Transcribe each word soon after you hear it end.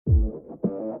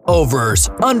Overs,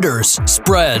 unders,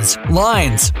 spreads,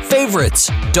 lines, favorites,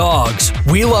 dogs.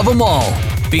 We love them all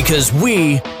because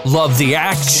we love the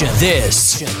action.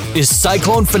 This is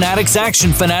Cyclone Fanatics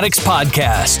Action Fanatics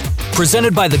Podcast,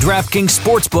 presented by the DraftKings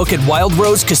Sportsbook at Wild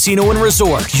Rose Casino and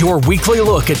Resort. Your weekly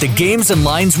look at the games and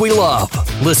lines we love.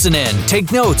 Listen in,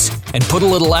 take notes, and put a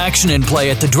little action in play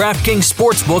at the DraftKings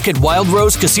Sportsbook at Wild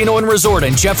Rose Casino and Resort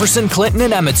in Jefferson, Clinton,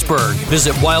 and Emmitsburg.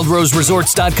 Visit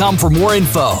wildroseresorts.com for more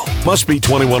info. Must be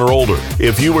 21 or older.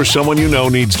 If you or someone you know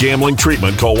needs gambling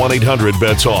treatment, call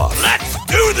 1-800-BETS-OFF. Let's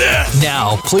do this!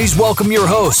 Now, please welcome your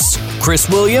hosts, Chris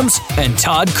Williams and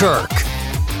Todd Kirk.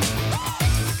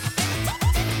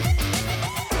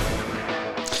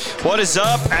 What is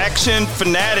up, Action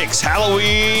Fanatics?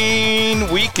 Halloween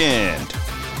weekend.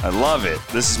 I love it.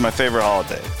 This is my favorite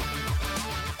holiday.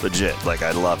 Legit. Like,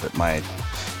 I love it.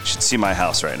 You should see my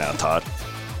house right now, Todd.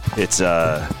 It's,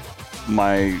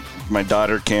 my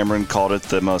daughter Cameron called it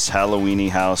the most Halloween-y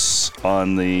house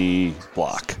on the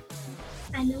block.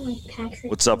 I know, like Patrick.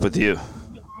 What's up with you?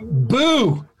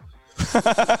 Boo!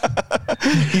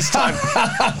 He's Todd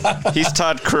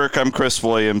Kirk. I'm Chris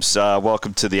Williams.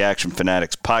 Welcome to the Action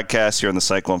Fanatics Podcast here on the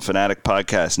Cyclone Fanatic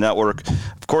Podcast Network.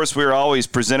 Of course, we are always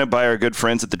presented by our good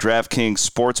friends at the DraftKings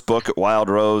Sportsbook at Wild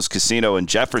Rose Casino in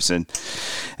Jefferson.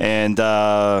 And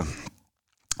that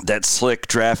slick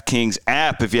DraftKings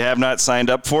app, if you have not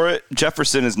signed up for it,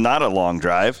 Jefferson is not a long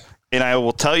drive. And I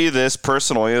will tell you this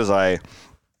personally, as I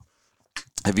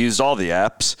have used all the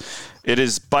apps. It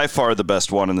is by far the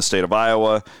best one in the state of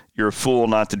Iowa. You're a fool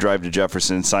not to drive to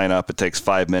Jefferson and sign up. It takes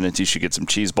 5 minutes. You should get some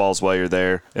cheese balls while you're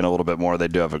there and a little bit more. They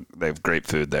have great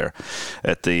food there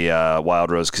at the Wild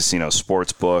Rose Casino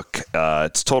Sportsbook.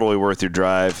 It's totally worth your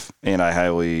drive, and I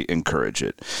highly encourage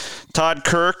it. Todd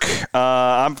Kirk,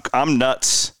 I'm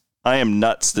nuts. I am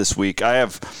nuts this week. I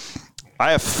have 4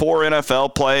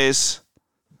 NFL plays,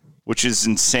 which is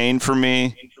insane for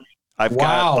me. I've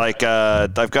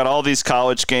got all these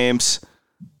college games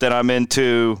that I'm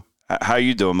into. How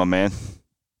you doing, my man?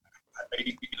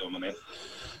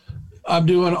 I'm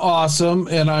doing awesome,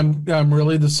 and I'm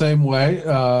really the same way.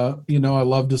 I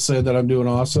love to say that I'm doing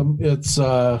awesome. It's we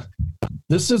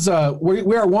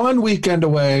are 1 weekend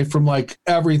away from like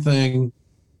everything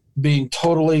being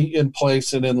totally in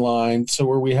place and in line. So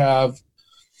where we have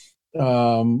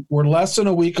we're less than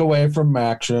a week away from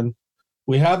action.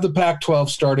 We have the Pac-12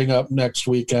 starting up next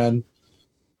weekend.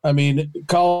 I mean,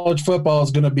 college football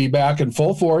is going to be back in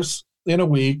full force in a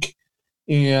week.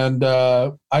 And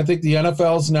I think the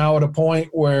NFL is now at a point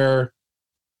where,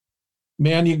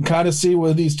 man, you can kind of see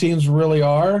where these teams really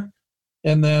are.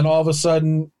 And then all of a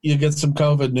sudden you get some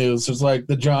COVID news. There's like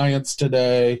the Giants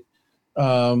today.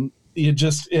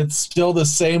 It's still the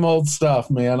same old stuff,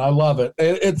 man. I love it.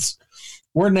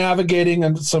 We're navigating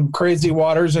in some crazy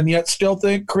waters, and yet still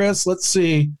think, Chris, let's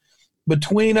see,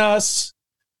 between us,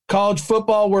 college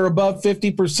football, we're above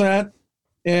 50%,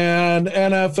 and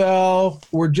NFL,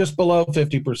 we're just below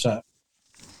 50%.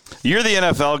 You're the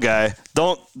NFL guy.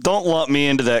 Don't lump me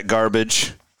into that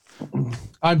garbage.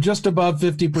 I'm just above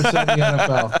 50% in the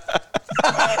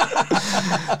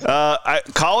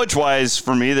NFL. College-wise,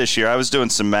 for me this year, I was doing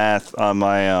some math on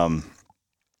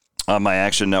my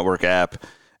Action Network app.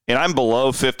 And I'm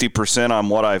below 50% on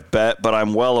what I've bet, but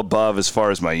I'm well above as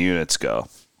far as my units go.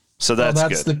 So that's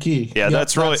good. The key. Yeah,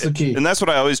 that's really the key. And that's what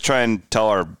I always try and tell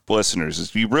our listeners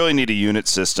is you really need a unit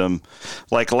system.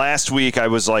 Like last week, I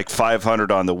was like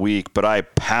 500 on the week, but I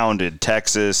pounded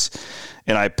Texas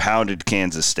and I pounded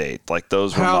Kansas State. Like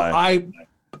those were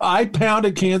I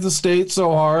pounded Kansas State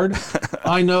so hard.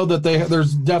 I know that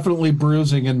there's definitely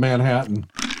bruising in Manhattan.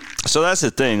 So that's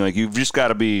the thing. Like you've just got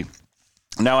to be.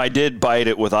 Now, I did bite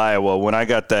it with Iowa. When I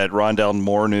got that Rondell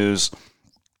Moore news,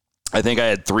 I think I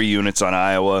had 3 units on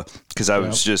Iowa because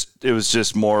it was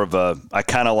just more of I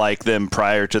kind of like them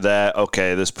prior to that.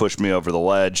 Okay, this pushed me over the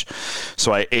ledge.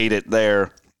 So I ate it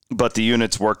there. But the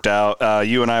units worked out.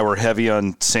 You and I were heavy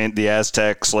on the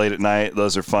Aztecs late at night.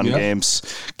 Those are fun games.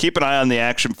 Keep an eye on the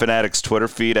Action Fanatics Twitter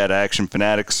feed at Action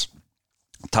Fanatics.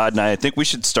 Todd and I think we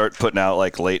should start putting out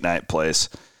like late night plays.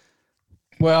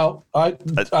 Well, I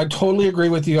totally agree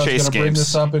with you. I was going to bring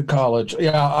this up in college.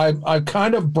 Yeah, I've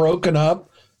kind of broken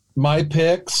up my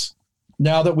picks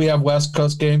now that we have West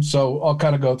Coast games, so I'll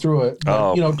kind of go through it.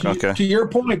 But, to your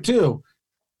point too,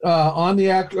 on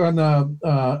the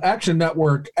Action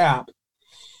Network app,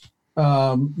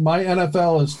 my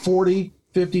NFL is 40,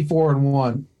 54, and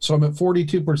 1, so I'm at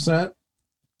 42%,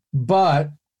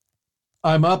 but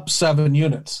I'm up 7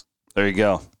 units. There you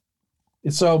go.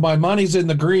 So my money's in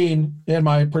the green and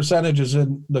my percentage is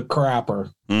in the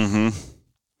crapper. Mm-hmm.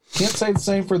 Can't say the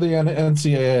same for the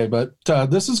NCAA, but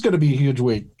this is going to be a huge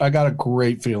week. I got a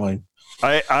great feeling.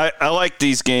 I like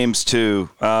these games too.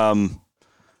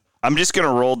 I'm just going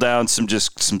to roll down some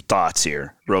thoughts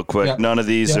here real quick. Yep. None of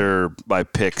these are my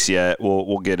picks yet.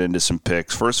 We'll get into some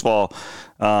picks. First of all,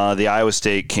 the Iowa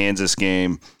State-Kansas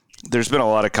game, there's been a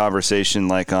lot of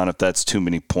conversation on if that's too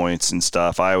many points and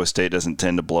stuff. Iowa State doesn't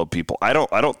tend to blow people. I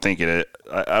don't think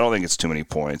it's too many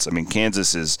points. I mean,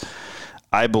 Kansas is,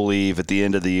 I believe, at the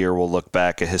end of the year we'll look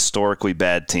back a historically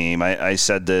bad team. I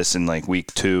said this in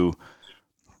week 2.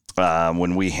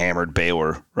 When we hammered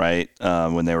Baylor, right?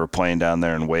 When they were playing down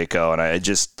there in Waco. And I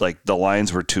just, the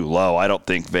lines were too low. I don't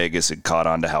think Vegas had caught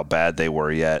on to how bad they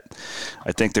were yet.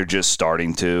 I think they're just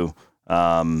starting to.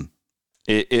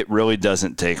 It really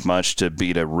doesn't take much to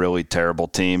beat a really terrible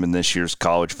team in this year's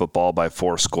college football by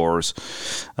 4 scores.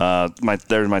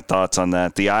 There's my thoughts on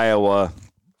that. The Iowa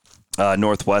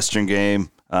Northwestern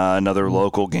game, another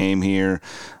local game here.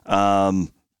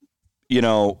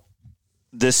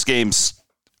 This game's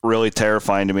really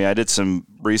terrifying to me. I did some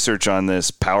research on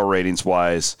this power ratings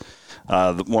wise.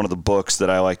 One of the books that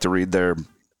I like to read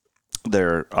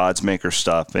their odds maker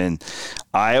stuff, and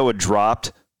Iowa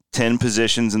dropped 10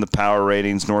 positions in the power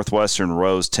ratings. Northwestern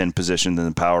rose 10 positions in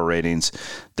the power ratings.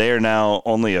 They are now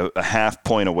only a half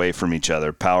point away from each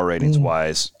other power ratings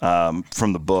wise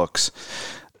from the books.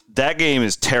 That game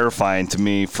is terrifying to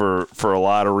me for a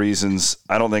lot of reasons.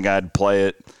 I don't think I'd play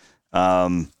it.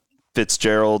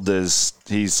 Fitzgerald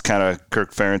he's kind of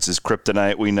Kirk Ferentz's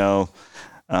kryptonite, we know.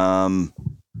 In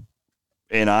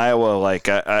Iowa,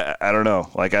 I don't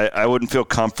know. I wouldn't feel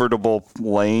comfortable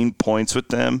laying points with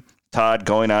them. Todd,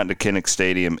 going out into Kinnick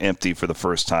Stadium empty for the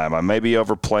first time. I may be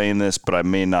overplaying this, but I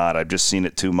may not. I've just seen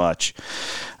it too much.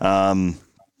 Those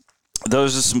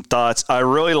are some thoughts. I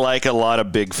really like a lot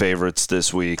of big favorites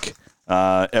this week.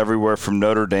 Everywhere from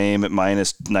Notre Dame at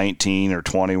minus 19 or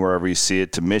 20, wherever you see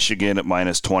it, to Michigan at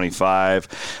minus 25.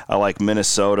 I like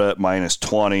Minnesota at minus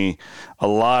 20. A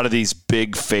lot of these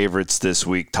big favorites this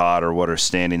week, Todd, are what are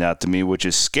standing out to me, which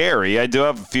is scary. I do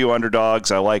have a few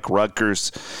underdogs. I like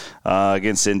Rutgers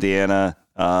against Indiana.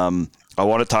 I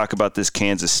want to talk about this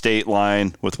Kansas State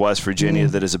line with West Virginia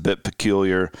that is a bit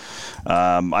peculiar.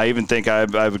 I even think I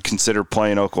would consider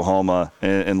playing Oklahoma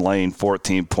and laying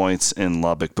 14 points in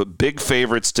Lubbock. But big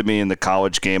favorites to me in the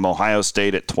college game, Ohio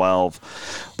State at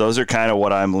 12. Those are kind of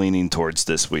what I'm leaning towards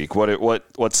this week.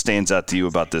 What stands out to you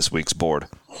about this week's board?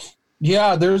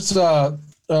 Yeah, there's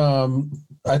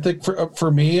I think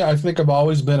for me, I think I've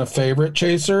always been a favorite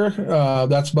chaser.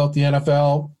 That's both the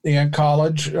NFL and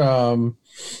college.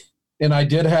 And I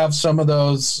did have some of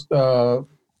those.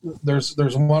 There's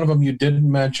one of them you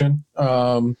didn't mention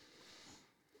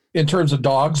in terms of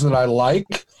dogs that I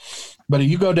like. But if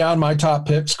you go down my top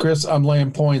picks, Chris, I'm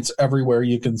laying points everywhere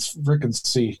you can freaking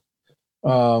see.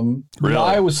 Really? The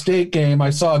Iowa State game,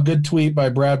 I saw a good tweet by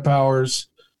Brad Powers.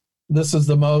 This is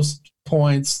the most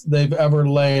points they've ever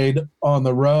laid on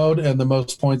the road and the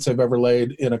most points they've ever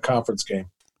laid in a conference game.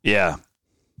 Yeah.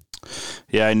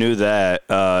 Yeah, I knew that.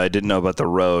 I didn't know about the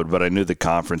road, but I knew the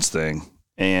conference thing.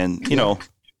 And, you know.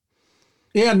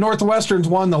 Yeah, Northwestern's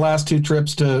won the last 2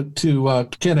 trips to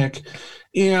Kinnick.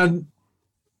 And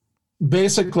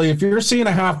basically, if you're seeing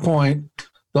a half point,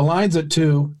 the line's at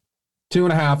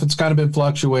 2.5. It's kind of been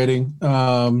fluctuating.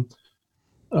 But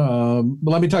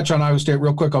let me touch on Iowa State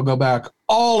real quick. I'll go back.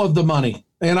 All of the money,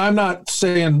 and I'm not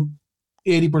saying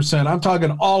 80%. I'm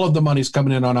talking all of the money's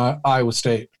coming in on Iowa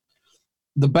State.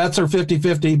 The bets are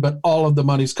 50-50, but all of the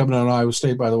money's coming on Iowa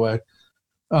State, by the way.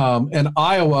 And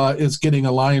Iowa is getting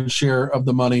a lion's share of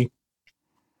the money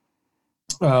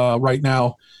right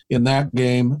now in that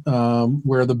game,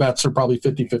 where the bets are probably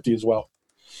 50-50 as well.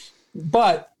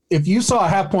 But if you saw a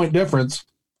half-point difference,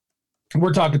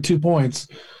 we're talking 2 points,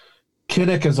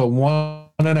 Kinnick is a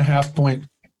 1.5-point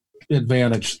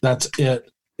advantage. That's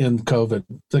it in COVID.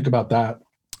 Think about that.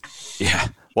 Yeah.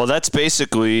 Well, that's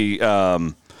basically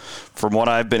from what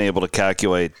I've been able to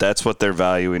calculate, that's what they're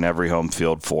valuing every home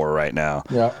field for right now.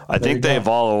 Yeah, I think they've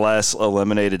all or less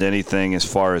eliminated anything as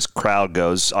far as crowd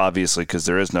goes, obviously, because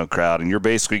there is no crowd. And you're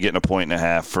basically getting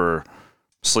 1.5 for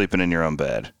sleeping in your own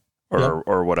bed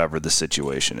or whatever the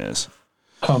situation is.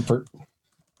 Comfort.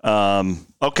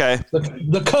 Okay.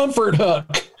 The comfort hook.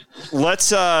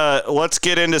 Let's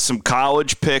get into some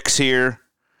college picks here.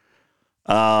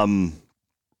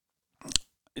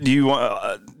 Do you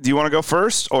want to go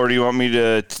first, or do you want me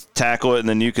to tackle it and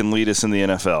then you can lead us in the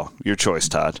NFL? Your choice,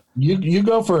 Todd. You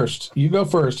go first. You go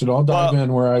first, and I'll dive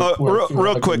in where I.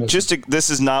 Real quick, this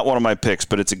is not one of my picks,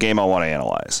 but it's a game I want to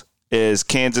analyze. is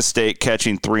Kansas State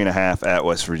catching 3.5 at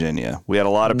West Virginia. We had a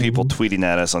lot of people tweeting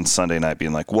at us on Sunday night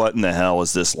being like, what in the hell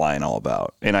is this line all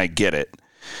about? And I get it.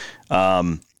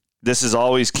 This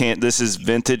is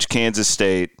vintage Kansas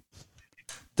State.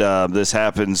 This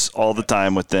happens all the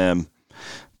time with them.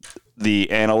 The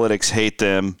analytics hate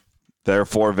them.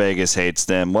 Therefore, Vegas hates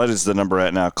them. What is the number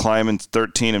at now? Climbing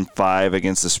 13-5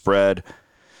 against the spread.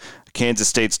 Kansas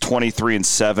State's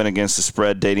 23-7 against the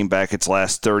spread, dating back its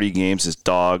last 30 games as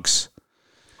dogs.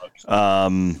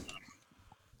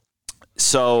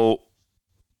 So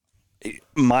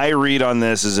my read on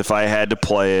this is if I had to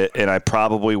play it, and I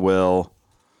probably will,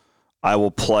 I will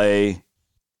play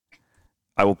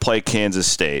Kansas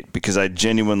State because I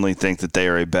genuinely think that they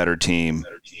are a better team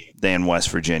than West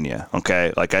Virginia.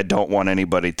 Okay, like I don't want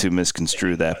anybody to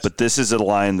misconstrue that, but this is a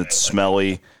line that's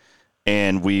smelly.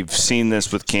 And we've seen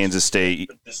this with Kansas State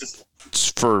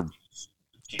for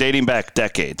dating back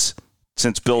decades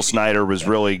since Bill Snyder was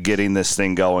really getting this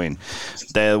thing going.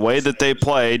 The way that they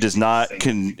play is not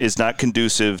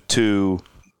conducive to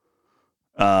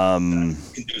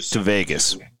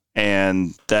Vegas.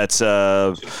 And that's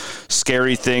a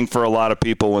scary thing for a lot of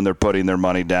people when they're putting their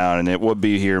money down, and it would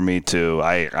be here me too.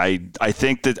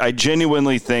 I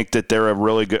genuinely think that they're a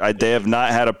really good. They have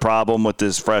not had a problem with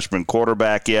this freshman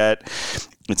quarterback yet.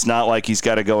 It's not like he's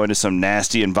got to go into some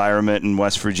nasty environment in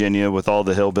West Virginia with all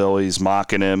the hillbillies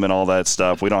mocking him and all that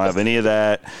stuff. We don't have any of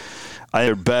that.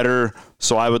 They're better,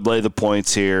 so I would lay the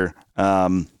points here.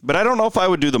 But I don't know if I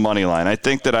would do the money line. I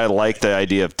think that I like the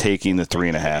idea of taking the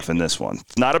 3.5 in this one.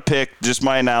 Not a pick, just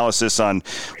my analysis on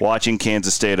watching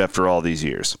Kansas State after all these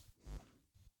years.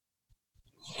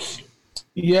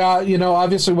 Yeah,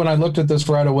 obviously when I looked at this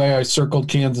right away, I circled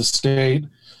Kansas State.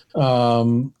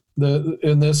 In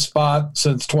this spot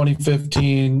since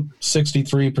 2015,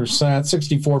 63%,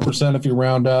 64% if you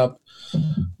round up.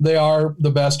 They are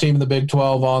the best team in the Big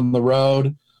 12 on the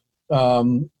road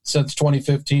since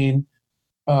 2015.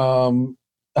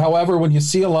 However, when you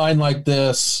see a line like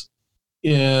this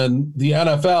in the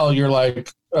NFL, you're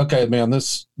like, okay, man,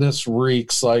 this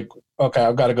reeks like, okay,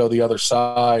 I've got to go the other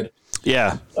side.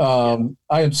 Yeah.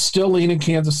 I am still leaning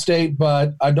Kansas State,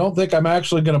 but I don't think I'm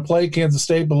actually going to play Kansas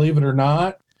State, believe it or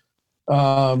not.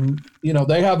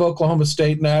 They have Oklahoma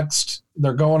State next.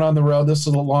 They're going on the road. This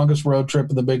is the longest road trip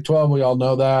in the Big 12. We all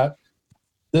know that.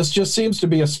 This just seems to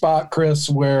be a spot, Chris,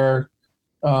 where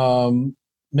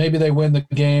maybe they win the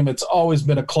game. It's always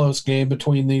been a close game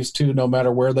between these two, no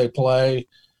matter where they play.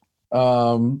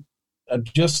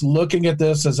 Just looking at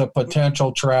this as a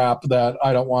potential trap that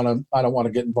I don't want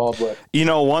to get involved with.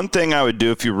 One thing I would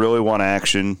do if you really want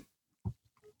action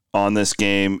on this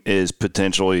game is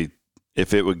potentially,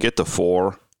 if it would get to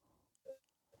 4,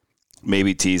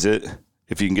 maybe tease it.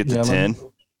 If you can get to 10.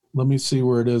 Let me see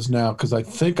where it is now, because I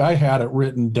think I had it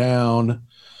written down.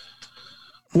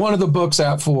 One of the books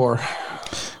at 4.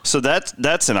 So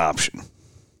that's an option.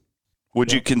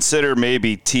 Would you consider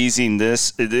maybe teasing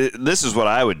this? This is what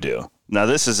I would do. Now,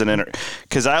 this is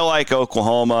because I like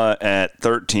Oklahoma at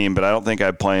 13, but I don't think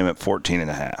I'd play him at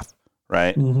 14.5,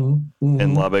 right?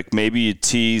 In Lubbock. Maybe you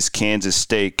tease Kansas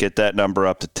State, get that number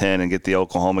up to 10, and get the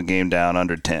Oklahoma game down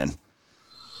under 10.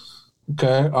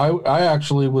 Okay. I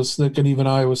actually was thinking even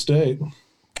Iowa State.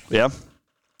 Yeah,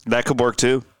 that could work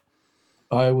too.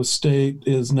 Iowa State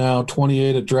is now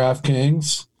 28 at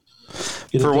DraftKings.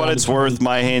 For what it's worth,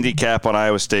 my handicap on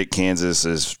Iowa State, Kansas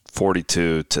is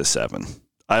 42-7.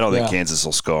 I don't think Kansas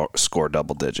will score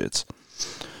double digits.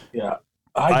 Yeah.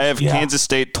 I have Kansas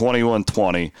State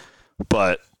 21-20,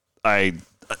 but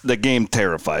the game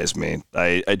terrifies me.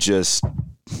 I don't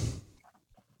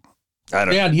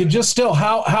know. Man, you just still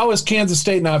how is Kansas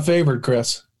State not favored,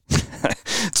 Chris?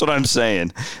 That's what I'm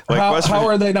saying. How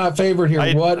are they not favored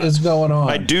here? What is going on?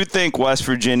 I do think West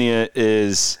Virginia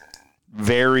is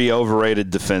very overrated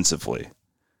defensively,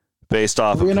 based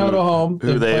off of home.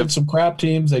 They played some crap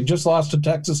teams. They just lost to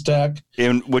Texas Tech,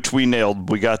 in which we nailed.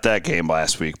 We got that game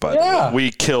last week, but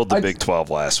we killed the Big 12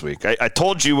 last week. I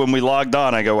told you when we logged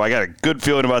on. I got a good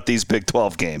feeling about these Big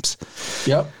 12 games.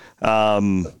 Yep.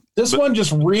 This one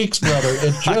just reeks, brother.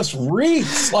 It just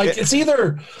reeks. Like it's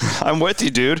either. I'm with you,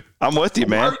 dude. I'm with you,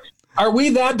 man. Are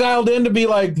we that dialed in to be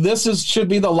like should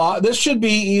be the lock? This should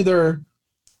be either.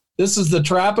 This is the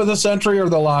trap of the century or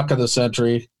the lock of the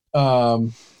century.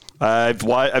 I've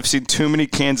seen too many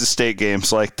Kansas State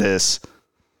games like this,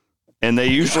 and they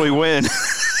usually win.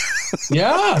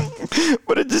 Yeah.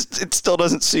 But it still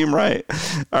doesn't seem right.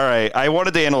 All right. I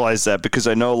wanted to analyze that because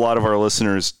I know a lot of our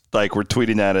listeners were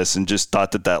tweeting at us and just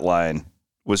thought that line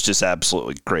was just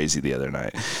absolutely crazy the other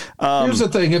night. Here's the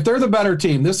thing. If they're the better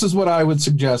team, this is what I would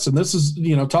suggest. And this is,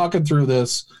 talking through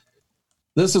this,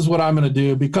 this is what I'm going to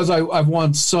do because I've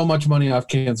won so much money off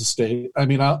Kansas State. I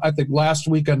mean, I think last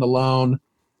weekend alone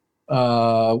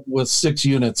was 6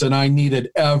 units, and I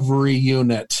needed every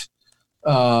unit.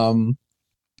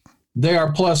 They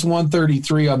are plus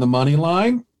 133 on the money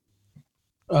line.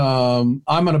 I'm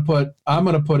going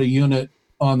to put a unit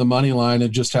on the money line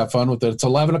and just have fun with it. It's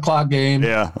 11 o'clock game.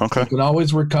 Yeah. Okay. You can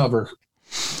always recover.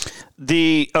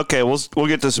 We'll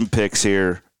get to some picks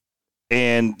here.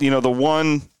 And, the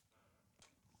one,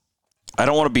 I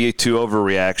don't want to be too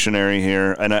overreactionary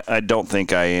here, and I don't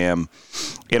think I am.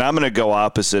 And I'm going to go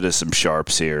opposite of some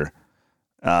sharps here.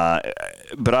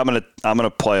 But I'm going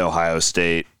to play Ohio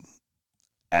State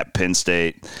at Penn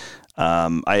State.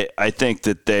 I think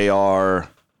that they are,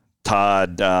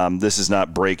 Todd, this is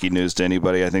not breaking news to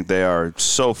anybody. I think they are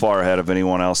so far ahead of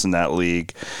anyone else in that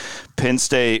league. Penn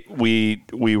State, we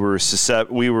were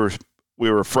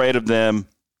afraid of them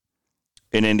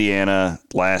in Indiana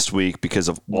last week because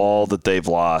of all that they've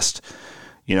lost,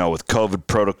 with COVID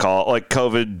protocol, like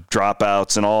COVID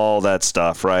dropouts and all that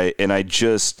stuff, right? And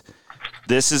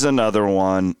this is another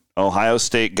one. Ohio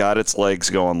State got its legs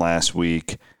going last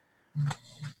week.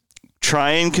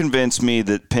 Try and convince me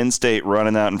that Penn State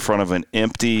running out in front of an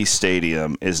empty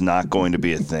stadium is not going to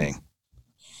be a thing.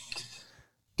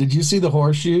 Did you see the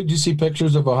horseshoe? Did you see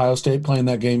pictures of Ohio State playing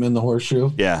that game in the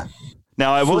horseshoe? Yeah.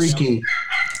 Now, I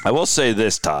will say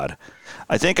this, Todd.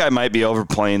 I think I might be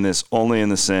overplaying this only in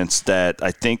the sense that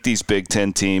I think these Big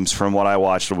Ten teams, from what I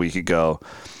watched a week ago,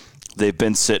 they've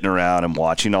been sitting around and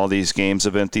watching all these games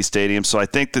of empty stadiums. So I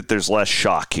think that there's less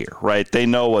shock here, right? They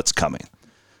know what's coming.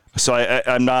 So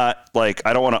I'm not I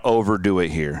don't want to overdo it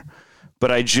here.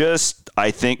 But I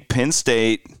think Penn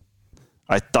State,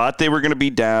 I thought they were going to be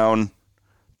down.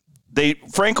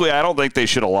 Frankly, I don't think they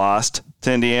should have lost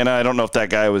to Indiana. I don't know if that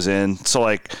guy was in. So,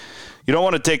 you don't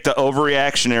want to take the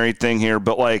overreactionary thing here,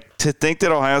 but, to think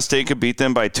that Ohio State could beat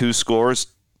them by 2 scores,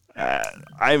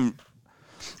 I'm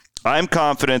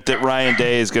confident that Ryan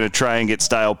Day is going to try and get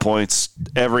style points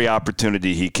every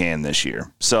opportunity he can this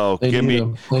year. So, They need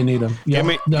them. Give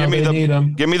me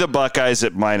the Buckeyes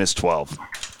at minus 12.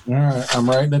 All right, I'm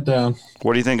writing it down.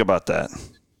 What do you think about that?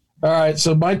 All right,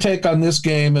 so my take on this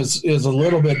game is a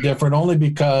little bit different, only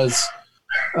because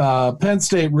Penn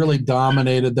State really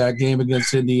dominated that game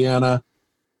against Indiana.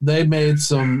 They made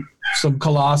some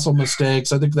colossal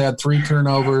mistakes. I think they had 3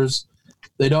 turnovers.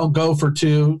 They don't go for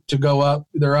 2 to go up.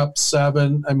 They're up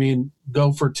 7. I mean,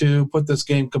 go for 2, put this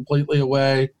game completely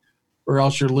away, or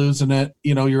else you're losing it.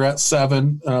 You're at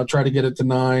 7. Try to get it to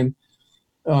 9.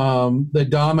 They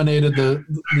dominated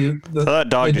that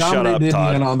dog just shut up, Indiana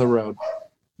Todd. on the road.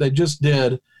 They just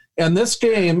did. And this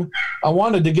game, I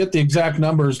wanted to get the exact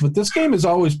numbers, but this game is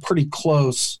always pretty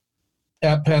close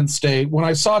at Penn State. When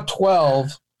I saw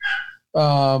 12,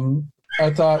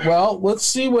 I thought, well, let's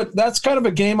see that's kind of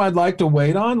a game I'd like to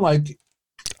wait on. I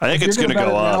think it's going to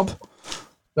go up.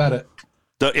 Bet it.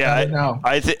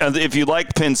 I think if you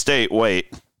like Penn State,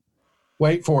 wait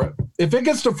for it. If it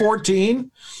gets to 14,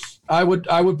 I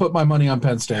would put my money on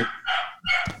Penn State.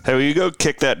 Hey, will you go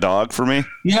kick that dog for me?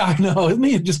 Yeah, I know.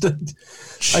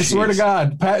 I swear to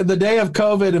God, the day of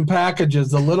COVID and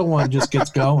packages, the little one just gets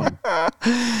going.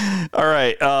 All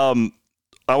right.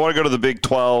 I want to go to the Big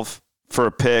 12 for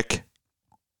a pick.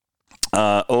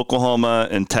 Oklahoma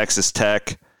and Texas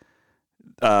Tech,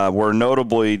 where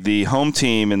notably the home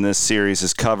team in this series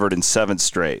is covered in 7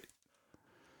 straight.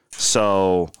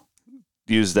 So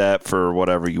use that for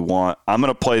whatever you want. I'm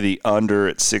going to play the under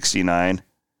at 69.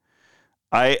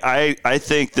 I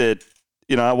think that,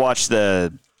 I watched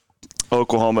the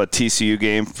Oklahoma TCU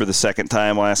game for the second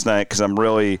time last night because I'm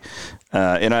really,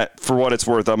 for what it's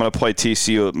worth, I'm going to play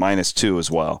TCU at minus 2 as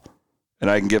well. And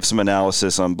I can give some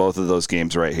analysis on both of those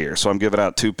games right here. So I'm giving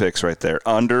out 2 picks right there.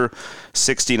 Under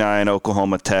 69,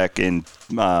 Oklahoma Tech, and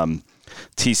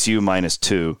TCU minus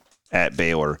 2 at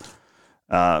Baylor.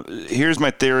 Here's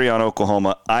my theory on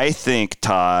Oklahoma. I think,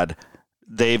 Todd,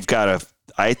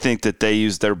 I think that they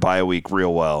used their bye week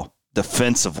real well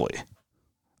defensively.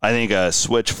 I think a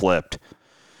switch flipped.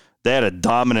 They had a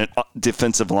dominant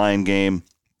defensive line game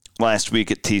last week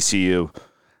at TCU.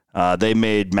 They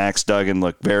made Max Duggan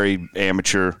look very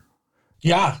amateur.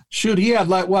 Yeah, shoot, he had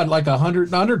like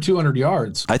 100, under 200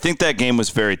 yards. I think that game was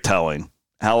very telling,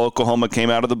 how Oklahoma came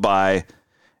out of the bye.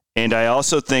 And I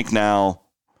also think now,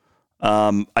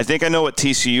 I think I know what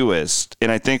TCU is,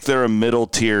 and I think they're a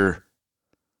middle-tier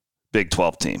Big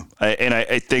 12 team.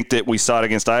 I think that we saw it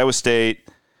against Iowa State.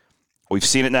 We've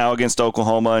seen it now against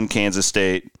Oklahoma and Kansas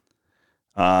State.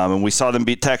 And we saw them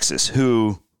beat Texas,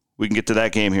 who we can get to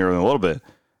that game here in a little bit.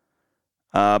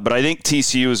 But I think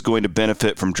TCU is going to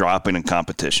benefit from dropping in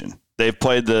competition. They've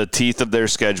played the teeth of their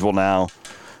schedule now.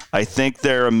 I think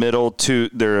they're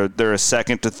they're a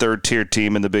second to third tier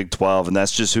team in the Big 12, and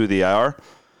that's just who they are.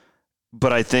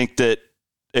 But I think that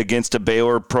against a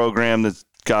Baylor program that's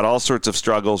got all sorts of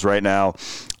struggles right now,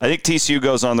 I think TCU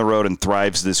goes on the road and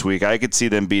thrives this week. I could see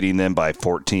them beating them by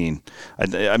 14. I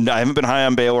haven't been high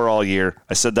on Baylor all year.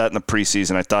 I said that in the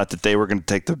preseason. I thought that they were going to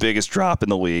take the biggest drop in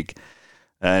the league.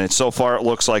 And so far it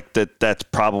looks like that's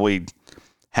probably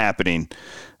happening.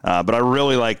 But I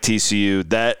really like TCU.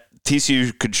 That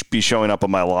TCU could be showing up on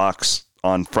my locks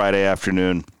on Friday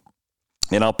afternoon.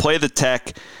 And I'll play the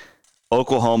Tech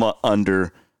Oklahoma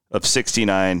under of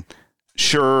 69.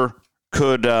 Sure,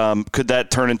 could that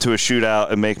turn into a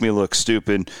shootout and make me look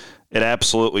stupid? It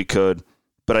absolutely could.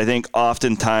 But I think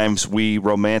oftentimes we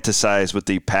romanticize with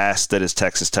the past that is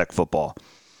Texas Tech football.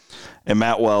 And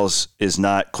Matt Wells is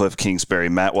not Cliff Kingsbury.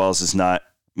 Matt Wells is not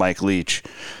Mike Leach.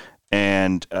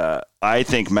 And I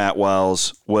think Matt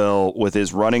Wells will, with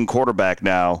his running quarterback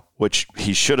now, which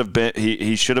he should have been,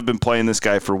 he should have been playing this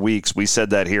guy for weeks. We said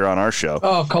that here on our show.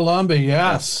 Oh, Columbia,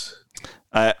 yes.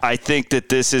 I think that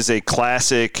this is a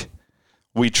classic.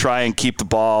 We try and keep the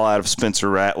ball out of Spencer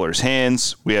Rattler's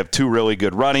hands. We have two really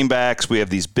good running backs. We have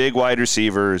these big wide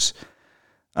receivers.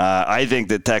 I think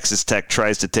that Texas Tech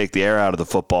tries to take the air out of the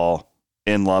football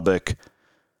in Lubbock.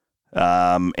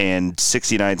 And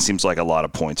 69 seems like a lot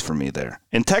of points for me there.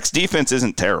 And Tech's defense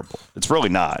isn't terrible. It's really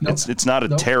not. Nope. It's not a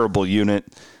terrible unit.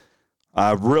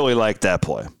 I really like that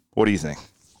play. What do you think?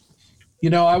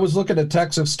 I was looking at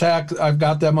Texas Tech. I've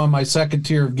got them on my second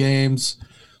tier of games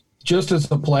just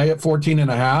as a play at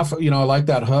 14.5. I like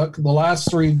that hook. The last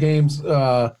three games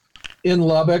in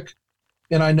Lubbock,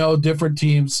 and I know different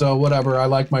teams, so whatever. I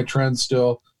like my trend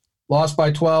still. Lost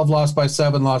by 12, lost by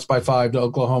 7, lost by 5 to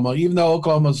Oklahoma. Even though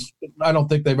Oklahoma's, I don't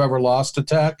think they've ever lost to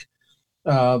Tech.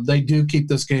 They do keep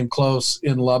this game close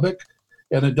in Lubbock,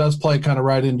 and it does play kind of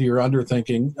right into your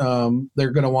underthinking.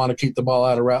 They're going to want to keep the ball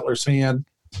out of Rattler's hand.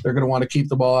 They're going to want to keep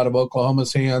the ball out of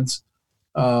Oklahoma's hands.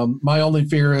 My only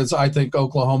fear is I think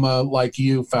Oklahoma, like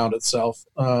you, found itself.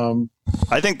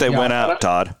 I think they win out,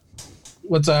 Todd.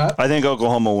 What's that? I think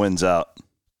Oklahoma wins out.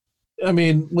 I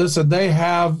mean, listen, they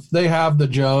have the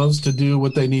Joes to do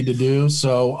what they need to do,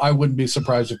 so I wouldn't be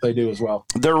surprised if they do as well.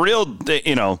 They're real,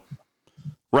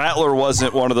 Rattler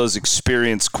wasn't one of those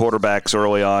experienced quarterbacks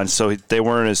early on, so they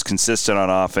weren't as consistent on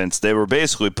offense. They were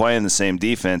basically playing the same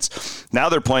defense. Now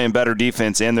they're playing better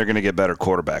defense, and they're going to get better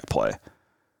quarterback play.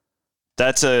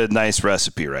 That's a nice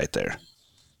recipe right there.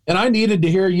 And I needed to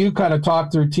hear you kind of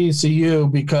talk through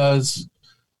TCU because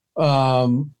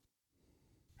I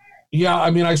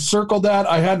circled that.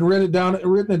 I hadn't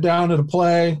written it down at a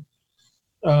play.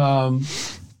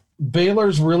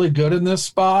 Baylor's really good in this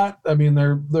spot. I mean,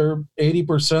 they're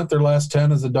 80%. Their last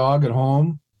 10 is a dog at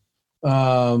home.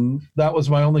 That was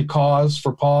my only cause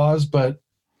for pause, but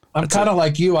I'm kind of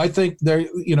like you. I think they're,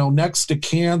 next to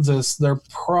Kansas, they're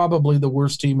probably the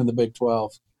worst team in the Big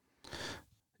 12.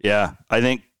 Yeah, I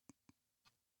think,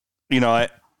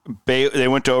 they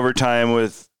went to overtime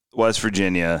with West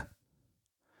Virginia.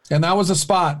 And that was a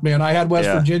spot, man. I had West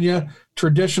Virginia,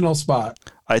 traditional spot.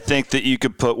 I think that you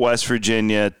could put West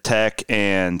Virginia, Tech,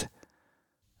 and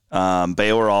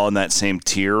Baylor all in that same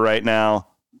tier right now.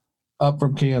 Up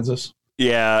from Kansas.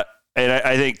 Yeah, and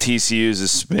I think TCU is a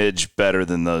smidge better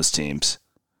than those teams.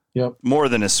 Yep. More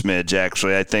than a smidge,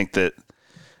 actually. I think that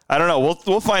 – I don't know.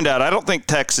 We'll find out. I don't think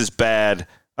Tech's is bad.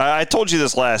 I told you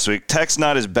this last week. Tech's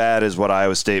not as bad as what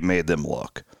Iowa State made them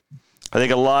look. I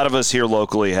think a lot of us here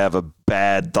locally have a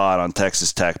bad thought on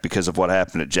Texas Tech because of what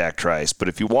happened at Jack Trice. But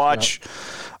if you watch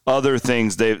other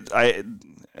things,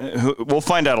 we'll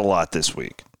find out a lot this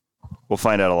week.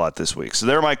 So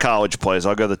there are my college plays.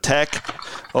 I'll go the Tech,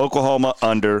 Oklahoma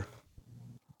under.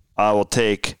 I will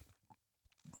take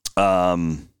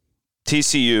TCU,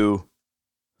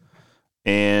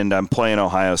 and I'm playing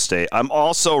Ohio State. I'm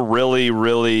also really,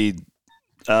 really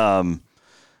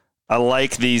I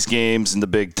like these games in the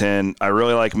Big Ten. I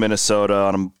really like Minnesota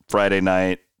on a Friday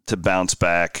night to bounce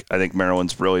back. I think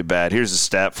Maryland's really bad. Here's a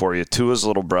stat for you. Tua's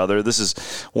little brother. This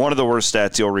is one of the worst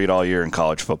stats you'll read all year in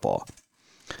college football.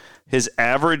 His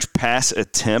average pass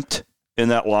attempt in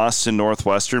that loss to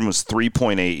Northwestern was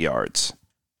 3.8 yards.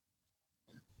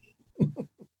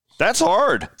 That's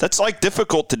hard. That's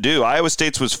difficult to do. Iowa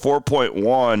State's was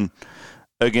 4.1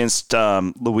 against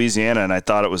Louisiana, and I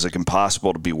thought it was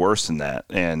impossible to be worse than that.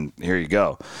 And here you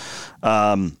go.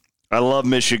 I love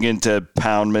Michigan to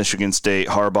pound Michigan State.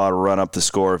 Harbaugh to run up the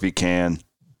score if he can.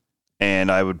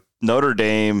 And Notre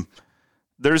Dame.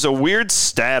 There's a weird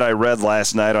stat I read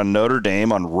last night on Notre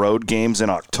Dame on road games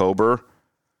in October.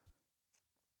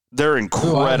 They're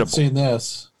incredible. I haven't seen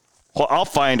this. Well, I'll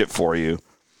find it for you.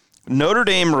 Notre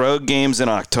Dame road games in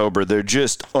October, they're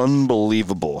just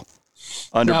unbelievable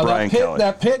under now, Brian Kelly.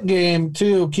 That Pitt game,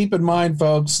 too, keep in mind,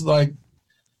 folks, like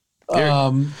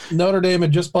Notre Dame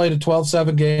had just played a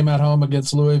 12-7 game at home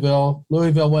against Louisville.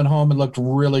 Louisville went home and looked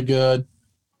really good.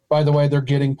 By the way, they're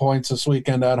getting points this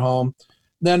weekend at home.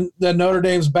 Then Notre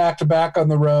Dame's back-to-back on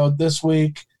the road this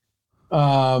week.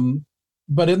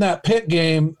 But in that Pitt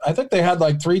game, I think they had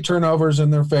like 3 turnovers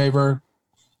in their favor.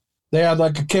 They had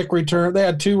like a kick return. They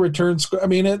had 2 returns. I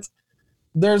mean,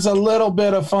 there's a little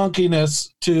bit of funkiness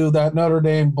to that Notre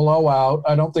Dame blowout.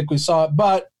 I don't think we saw it,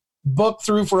 but Book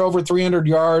threw for over 300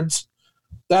 yards.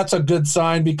 That's a good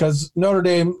sign because Notre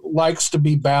Dame likes to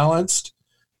be balanced.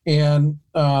 And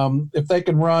if they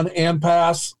can run and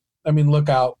pass, I mean, look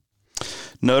out.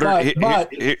 But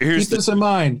keep this in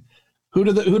mind. Who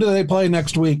do they play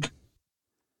next week?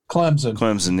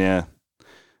 Clemson, yeah.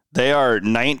 They are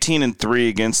 19-3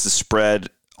 against the spread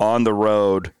on the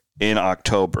road in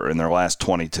October in their last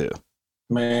 22.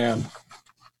 Man.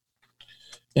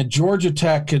 And Georgia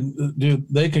Tech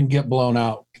they can get blown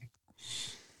out.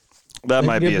 That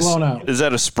might be blown out. Is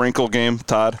that a sprinkle game,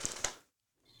 Todd?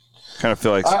 Kind of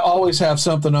feel like I always have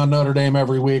something on Notre Dame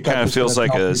every week. Kind of feels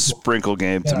like a sprinkle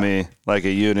game to me, like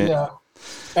a unit. Yeah.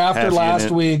 After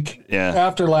last week,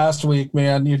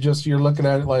 man, you're looking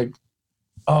at it like,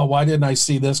 oh, why didn't I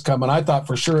see this coming? I thought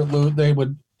for sure they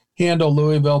would handle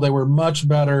Louisville. They were much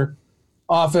better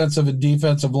offensive and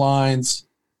defensive lines,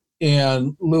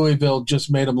 and Louisville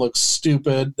just made them look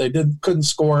stupid. They couldn't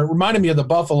score. It reminded me of the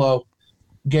Buffalo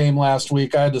game last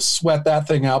week. I had to sweat that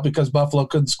thing out because Buffalo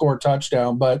couldn't score a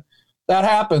touchdown, but that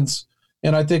happens.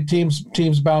 And I think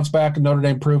teams bounce back, and Notre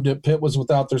Dame proved it. Pitt was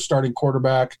without their starting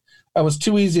quarterback. That was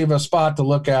too easy of a spot to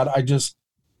look at. I just,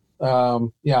 I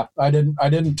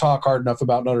didn't talk hard enough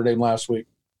about Notre Dame last week.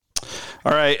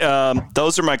 All right,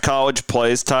 those are my college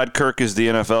plays. Todd Kirk is the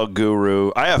NFL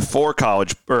guru. I have 4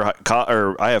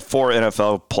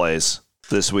 NFL plays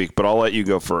this week, but I'll let you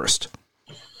go first.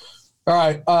 All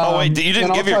right. Wait, you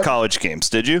didn't give your college games,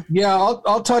 did you? Yeah,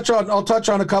 I'll touch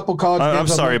on a couple college games. I'm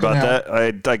sorry about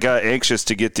that. I got anxious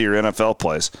to get to your NFL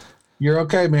plays. You're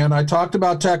okay, man. I talked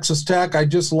about Texas Tech. I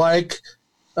just like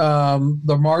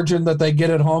the margin that they get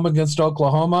at home against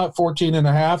Oklahoma,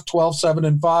 14.5,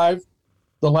 12-7-5,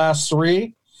 the last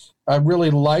 3. I really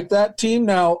like that team.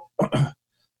 Now,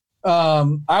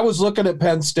 I was looking at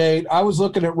Penn State. I was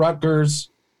looking at Rutgers.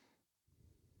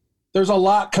 There's a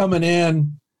lot coming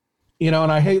in, and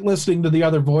I hate listening to the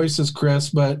other voices, Chris,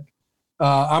 but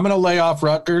I'm going to lay off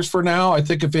Rutgers for now. I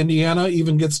think if Indiana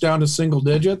even gets down to single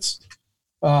digits,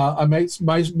 I may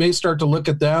start to look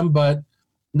at them, but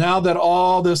now that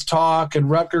all this talk and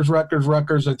Rutgers, I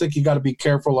think you got to be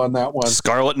careful on that one.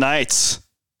 Scarlet Knights.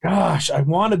 Gosh, I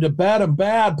wanted to bet them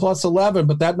bad plus 11,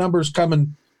 but that number's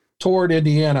coming toward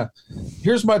Indiana.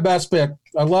 Here's my best pick.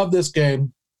 I love this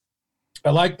game.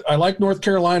 I like North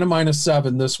Carolina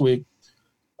 -7 this week.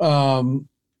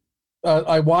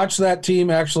 I watched that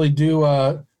team actually do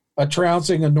a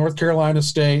trouncing in North Carolina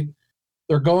State.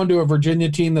 They're going to a Virginia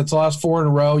team that's lost 4 in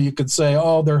a row. You could say,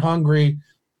 oh, they're hungry.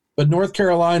 But North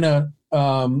Carolina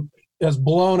has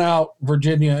blown out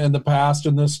Virginia in the past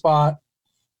in this spot.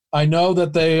 I know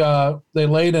that they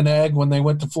laid an egg when they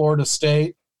went to Florida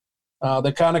State.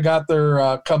 They kind of got their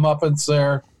comeuppance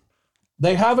there.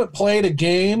 They haven't played a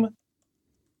game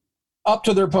up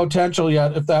to their potential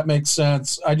yet, if that makes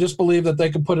sense. I just believe that they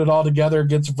can put it all together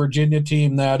against a Virginia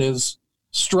team that is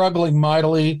struggling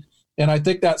mightily. And I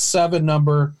think that 7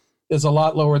 number is a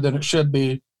lot lower than it should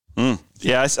be.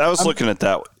 Yeah, I was looking at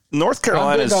that. North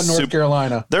Carolina is North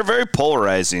Carolina. They're very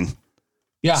polarizing.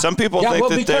 Yeah. Some people think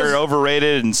that they're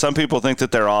overrated, and some people think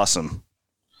that they're awesome.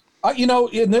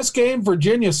 In this game,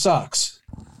 Virginia sucks.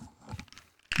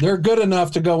 They're good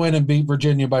enough to go in and beat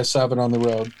Virginia by 7 on the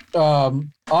road.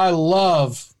 I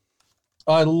love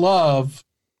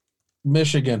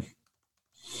Michigan.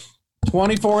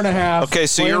 24.5. Okay,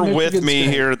 so you're with me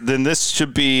here. Then this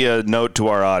should be a note to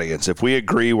our audience. If we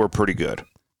agree, we're pretty good.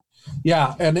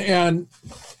 Yeah, and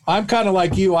I'm kind of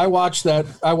like you. I watched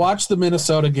the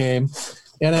Minnesota game,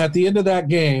 and at the end of that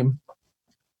game,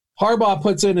 Harbaugh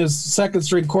puts in his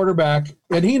second-string quarterback,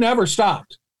 and he never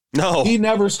stopped. No. He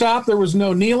never stopped. There was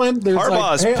no kneeling.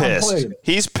 Harbaugh's pissed.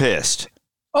 He's pissed.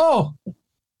 Oh,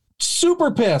 super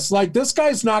pissed. Like, this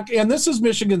guy's not – and this is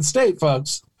Michigan State,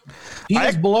 folks. He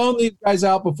has blown these guys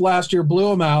out before last year, blew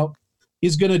them out.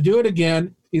 He's going to do it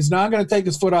again. He's not going to take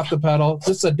his foot off the pedal.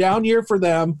 This is a down year for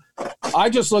them. I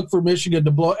just look for Michigan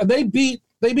to blow. And they beat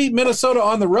Minnesota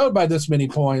on the road by this many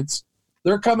points.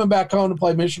 They're coming back home to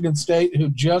play Michigan State, who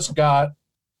just got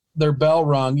their bell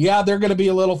rung. Yeah, they're going to be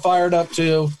a little fired up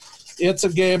too. it's a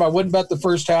game. I wouldn't bet the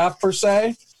first half per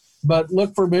se, but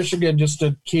look for Michigan just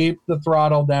to keep the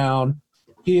throttle down.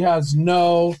 He has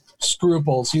no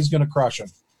scruples. He's going to crush him.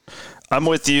 I'm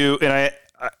with you, and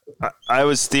I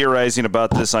was theorizing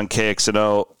about this on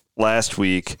KXNO last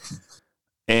week,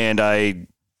 and I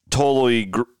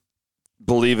totally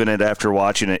believe in it after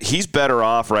watching it. He's better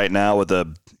off right now with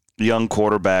a young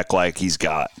quarterback like he's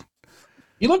got.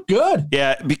 He looked good.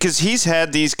 Yeah, because he's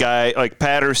had these guys like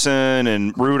Patterson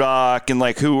and Rudock and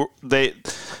like who they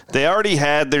already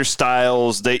had their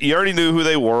styles. You already knew who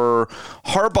they were.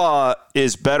 Harbaugh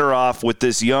is better off with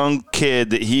this young kid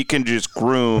that he can just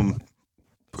groom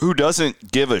who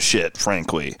doesn't give a shit,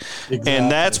 frankly. Exactly.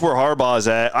 And that's where Harbaugh is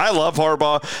at. I love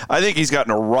Harbaugh. I think he's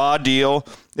gotten a raw deal.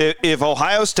 If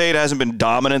Ohio State hasn't been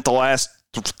dominant the last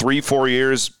 3-4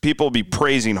 years, people will be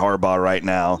praising Harbaugh right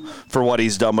now for what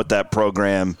he's done with that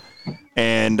program.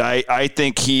 And I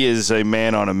think he is a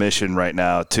man on a mission right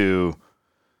now to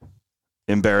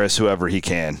embarrass whoever he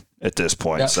can at this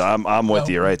point. Yeah. So I'm with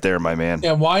you right there, my man.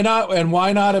 And why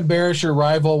not embarrass your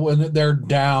rival when they're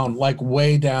down, like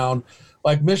way down?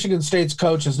 Like Michigan State's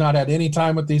coach has not had any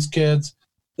time with these kids.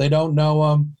 They don't know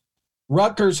them.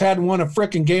 Rutgers hadn't won a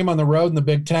freaking game on the road in the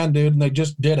Big Ten, dude, and they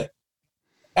just did it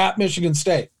at Michigan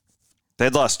State.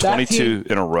 They'd lost 22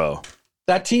 in a row.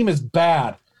 That team is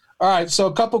bad. All right, so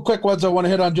a couple quick ones I want to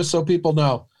hit on just so people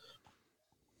know.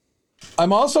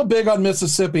 I'm also big on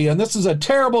Mississippi, and this is a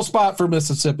terrible spot for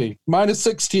Mississippi.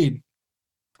 -16.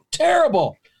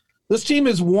 Terrible. This team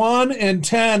is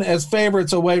 1-10 as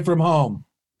favorites away from home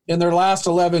in their last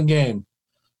 11 games.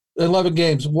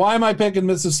 Why am I picking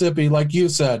Mississippi? Like you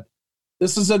said,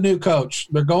 this is a new coach.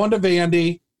 They're going to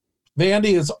Vandy.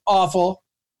 Vandy is awful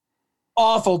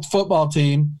football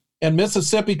team, and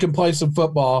Mississippi can play some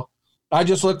football. I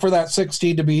just look for that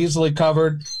 16 to be easily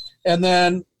covered. And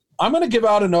then I'm going to give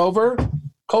out an over.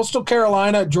 Coastal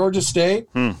Carolina at Georgia State.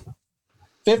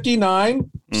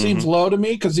 59 seems low to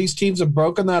me because these teams have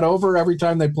broken that over every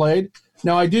time they played.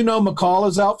 Now, I do know McCall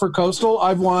is out for Coastal.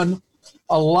 I've won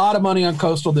a lot of money on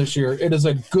Coastal this year. It is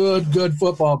a good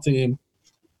football team.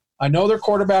 I know their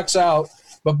quarterback's out,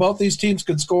 but both these teams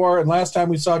could score. And last time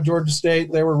we saw Georgia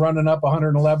State, they were running up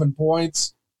 111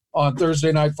 points on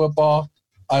Thursday Night Football.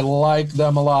 I like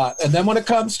them a lot. And then when it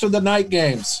comes to the night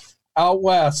games out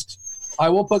west, I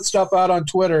will put stuff out on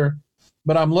Twitter,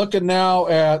 but I'm looking now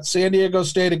at San Diego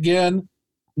State again,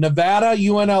 Nevada,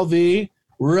 UNLV.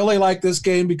 Really like this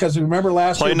game because remember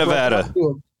last year. Nevada.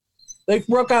 They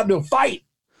broke out into a fight.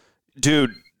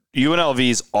 Dude, UNLV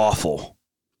is awful.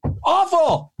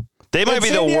 Awful. They might be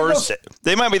the worst.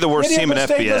 They might be the worst team in FBS.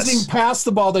 State doesn't even pass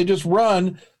the ball; they just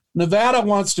run. Nevada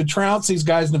wants to trounce these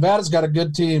guys. Nevada's got a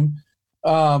good team.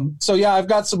 So yeah, I've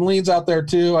got some leans out there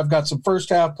too. I've got some first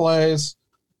half plays,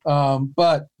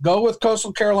 but go with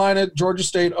Coastal Carolina, Georgia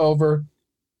State over.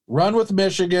 Run with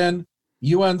Michigan,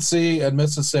 UNC, and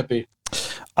Mississippi.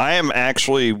 I am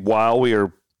actually, while we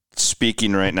are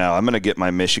speaking right now, I'm going to get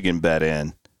my Michigan bet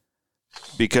in.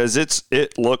 Because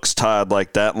it looks, Todd,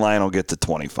 like that line will get to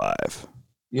 25.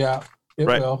 Yeah, it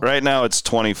will. Right now it's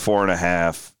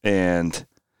 24.5. And,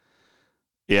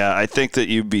 yeah, I think that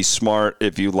you'd be smart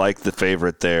if you like the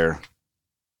favorite there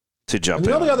to jump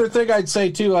in. The only other thing I'd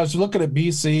say, too, I was looking at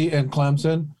BC and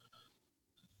Clemson.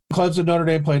 Clemson, Notre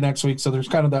Dame play next week, so there's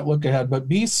kind of that look ahead. But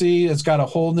BC has got a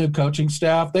whole new coaching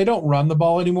staff. They don't run the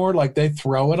ball anymore. Like, they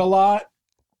throw it a lot.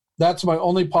 That's my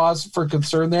only pause for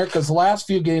concern there because the last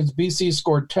few games, BC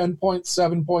scored 10 points,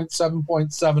 7 points,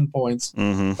 7.7 points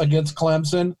against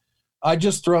Clemson. I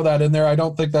just throw that in there. I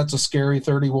don't think that's a scary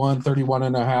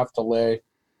 31.5 to lay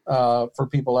for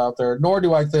people out there, nor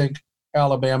do I think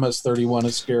Alabama's 31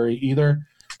 is scary either.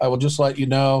 I will just let you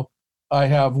know I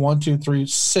have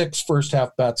 6 first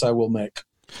half bets I will make.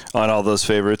 On all those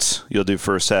favorites, you'll do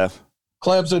first half?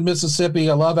 Clemson,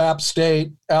 Mississippi. I love App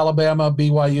State, Alabama,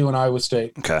 BYU, and Iowa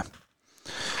State. Okay.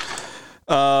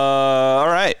 All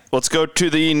right. Let's go to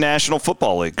the National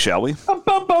Football League, shall we? Bum,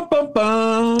 bum, bum, bum,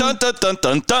 bum. Dun, dun, dun,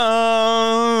 dun,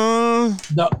 dun.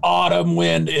 The autumn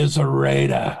wind is a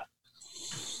raider.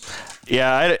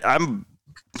 Yeah,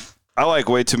 I like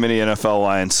way too many NFL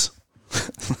lines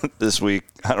this week.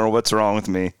 I don't know what's wrong with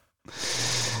me.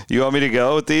 You want me to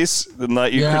go with these and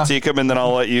let you critique them, and then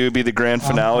I'll let you be the grand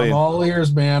finale? I'm all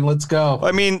ears, man. Let's go.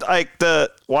 I mean, like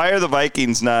why are the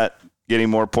Vikings not getting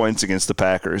more points against the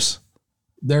Packers?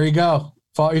 There you go.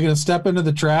 You're going to step into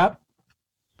the trap?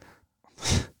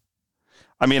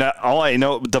 I mean, all I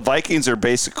know, the Vikings are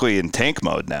basically in tank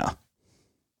mode now.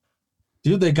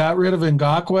 Dude, they got rid of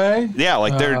Ngakoue. Yeah,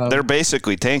 like they're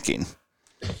basically tanking.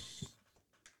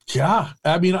 Yeah.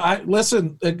 I mean,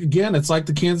 listen, again, it's like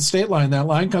the Kansas State line. That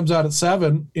line comes out at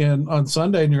 7 on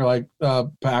Sunday, and you're like,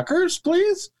 Packers,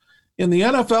 please? In the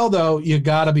NFL, though, you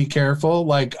got to be careful.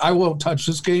 Like, I won't touch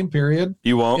this game, period.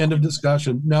 You won't? End of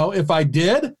discussion. No, if I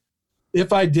did,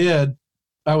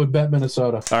 I would bet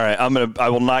Minnesota. All right, I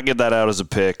will not get that out as a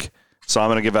pick, so I'm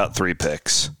going to give out 3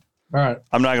 picks. All right.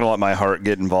 I'm not going to let my heart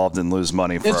get involved and lose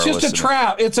money for It's just a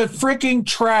trap. It's a freaking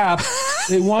trap.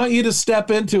 They want you to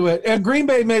step into it. And Green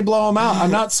Bay may blow them out.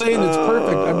 I'm not saying it's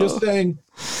perfect. I'm just saying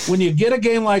when you get a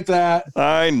game like that.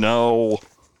 I know.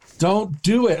 Don't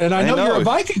do it. And I know you're a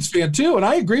Vikings fan too, and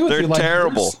I agree with you. They're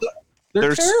terrible.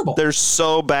 They're terrible. They're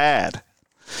so bad.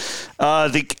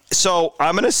 So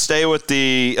I'm going to stay with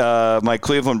my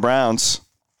Cleveland Browns.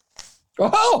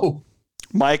 Oh,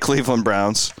 my Cleveland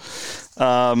Browns.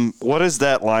 What is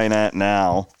that line at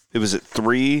now? It was at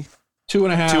 3,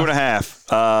 2.5,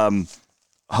 2.5.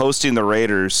 Hosting the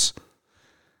Raiders,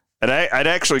 and I'd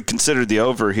actually considered the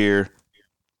over here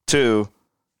too.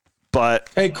 But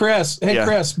hey, Chris.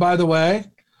 By the way,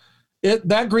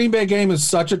 that Green Bay game is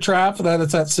such a trap that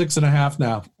it's at 6.5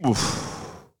 now.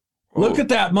 Oof. Look at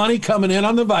that money coming in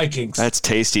on the Vikings. That's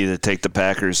tasty to take the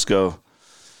Packers. Go.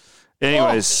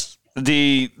 Anyways,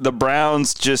 the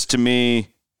Browns, just to me,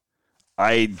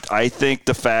 I think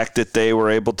the fact that they were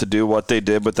able to do what they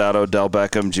did without Odell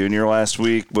Beckham Jr. last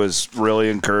week was really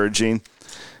encouraging,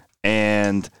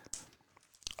 and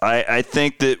I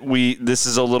think that this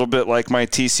is a little bit like my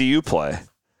TCU play,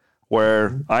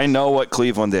 where I know what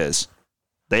Cleveland is.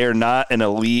 They are not an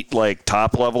elite, like,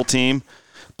 top-level team,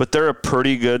 but they're a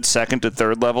pretty good second to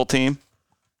third level team.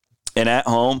 And at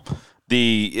home,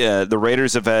 the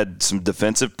Raiders have had some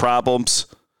defensive problems.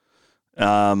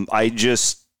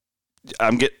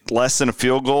 I'm getting less than a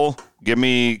field goal. Give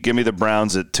me the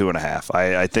Browns at 2.5.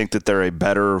 I think that they're a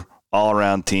better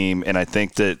all-around team, and I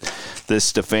think that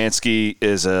this Stefanski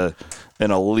is an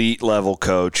elite level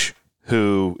coach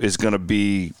who is going to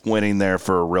be winning there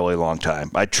for a really long time.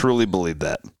 I truly believe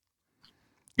that.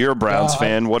 You're a Browns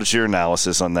fan. What is your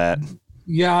analysis on that?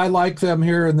 Yeah, I like them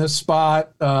here in this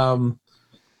spot.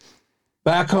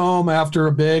 Back home after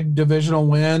a big divisional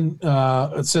win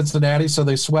at Cincinnati, so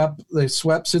they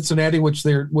swept Cincinnati, which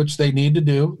they need to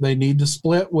do. They need to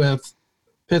split with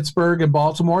Pittsburgh and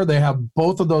Baltimore. They have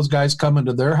both of those guys coming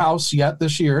to their house yet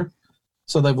this year,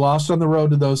 so they've lost on the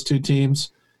road to those two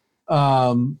teams.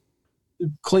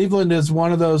 Cleveland is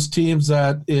one of those teams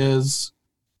that is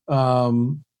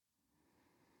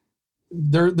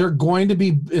they're going to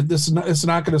be it's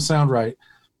not going to sound right.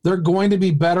 They're going to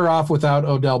be better off without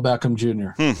Odell Beckham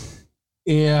Jr.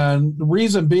 And the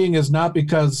reason being is not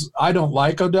because I don't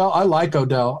like Odell. I like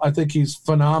Odell. I think he's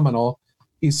phenomenal.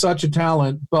 He's such a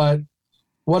talent. But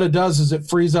what it does is it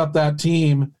frees up that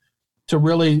team to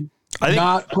really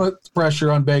not put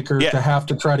pressure on Baker to have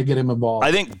to try to get him involved.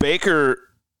 I think Baker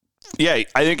 – I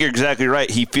think you're exactly right.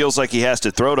 He feels like he has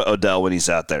to throw to Odell when he's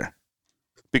out there.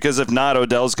 Because if not,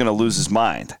 Odell's going to lose his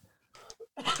mind.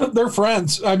 They're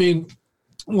friends. I mean –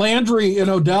 Landry and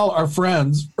Odell are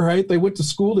friends, right? They went to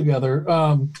school together.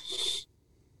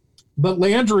 But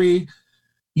Landry,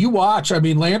 you watch. I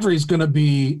mean, Landry's going to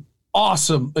be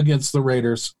awesome against the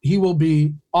Raiders. He will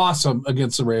be awesome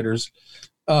against the Raiders.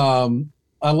 I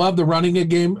love the running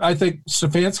game. I think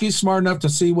Stefanski's smart enough to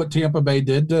see what Tampa Bay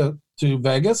did to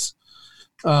Vegas.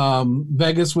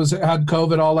 Vegas had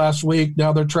COVID all last week.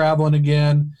 Now they're traveling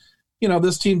again. You know,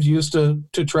 this team's used to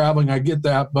traveling. I get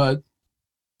that, but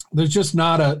there's just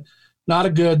not a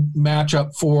good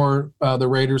matchup for the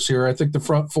Raiders here. I think the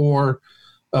front four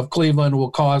of Cleveland will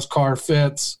cause car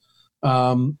fits,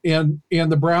 and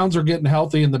the Browns are getting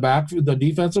healthy in the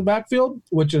defensive backfield,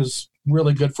 which is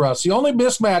really good for us. The only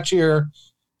mismatch here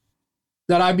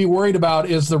that I'd be worried about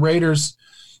is the Raiders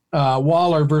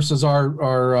Waller versus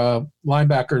our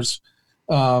linebackers.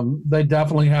 They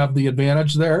definitely have the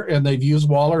advantage there, and they've used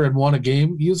Waller and won a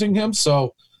game using him.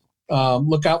 So.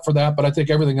 Look out for that, but I think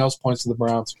everything else points to the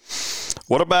Browns.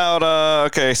 What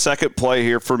about, second play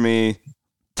here for me,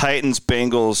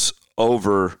 Titans-Bengals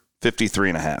over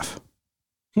 53.5.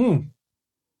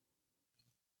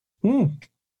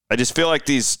 I just feel like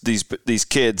these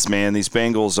kids, man, these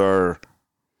Bengals are,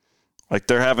 like,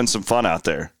 they're having some fun out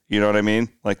there. You know what I mean?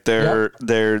 Like,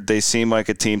 they seem like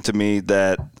a team to me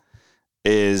that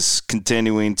is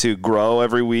continuing to grow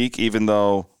every week, even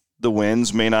though the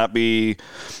wins may not be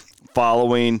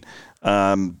following.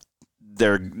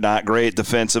 They're not great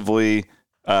defensively.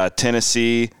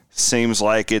 Tennessee seems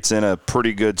like it's in a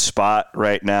pretty good spot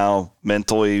right now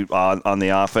mentally on the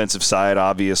offensive side,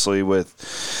 obviously with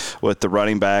the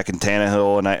running back and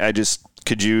Tannehill. And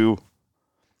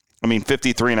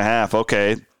 53.5.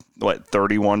 Okay.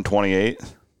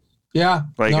 31-28? Yeah,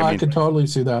 Like, I could totally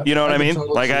see that. You know what I mean?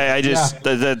 Totally Like, I just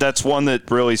that's one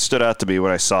that really stood out to me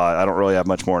when I saw it. I don't really have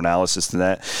much more analysis than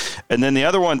that. And then the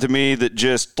other one to me that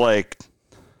just like,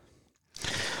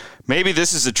 maybe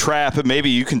this is a trap, and maybe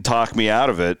you can talk me out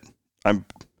of it.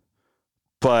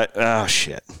 But oh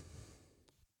shit,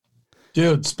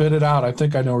 dude, spit it out. I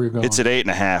think I know where you're going. It's at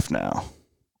 8.5 now.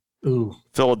 Ooh,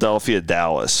 Philadelphia,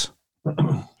 Dallas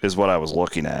is what I was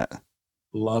looking at.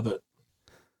 Love it.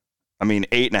 I mean,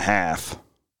 8.5.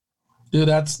 Dude,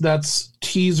 that's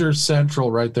teaser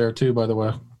central right there too, by the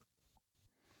way.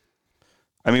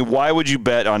 I mean, why would you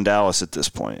bet on Dallas at this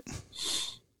point?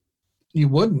 You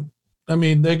wouldn't. I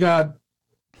mean, they got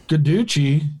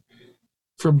Guiducci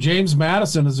from James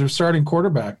Madison as their starting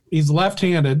quarterback. He's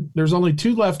left-handed. There's only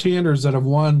 2 left-handers that have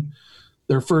won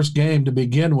their first game to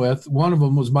begin with. One of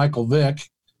them was Michael Vick.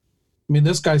 I mean,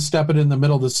 this guy's stepping in the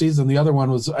middle of the season. The other one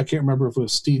was, I can't remember if it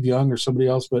was Steve Young or somebody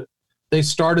else, but they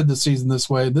started the season this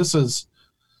way. This is,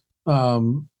 I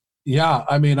mean,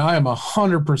 I am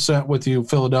 100% with you,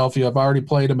 Philadelphia. I've already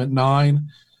played them at 9.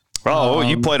 Oh,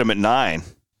 you played them at 9.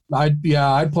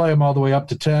 I'd play them all the way up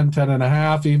to 10,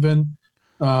 10.5 even.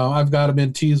 I've got them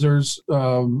in teasers.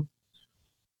 I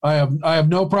have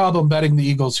no problem betting the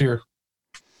Eagles here.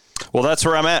 Well, that's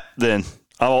where I'm at then.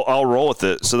 I'll roll with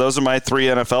it. So those are my 3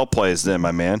 NFL plays then,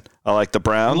 my man. I like the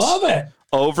Browns. Love it.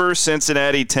 Over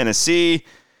Cincinnati, Tennessee,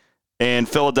 and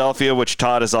Philadelphia, which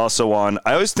Todd is also on.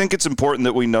 I always think it's important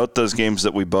that we note those games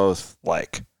that we both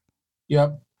like.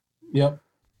 Yep. And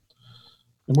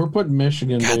we're putting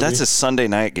Michigan, God, baby. that's a Sunday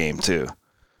night game too.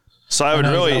 So I would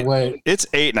it's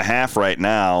 8.5 right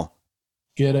now.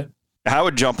 Get it. I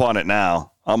would jump on it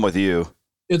now. I'm with you.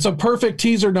 It's a perfect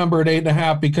teaser number at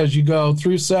 8.5 because you go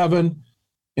through 7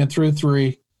 and through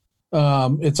 3.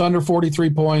 It's under 43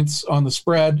 points on the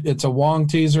spread. It's a Wong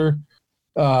teaser.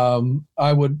 I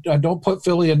don't put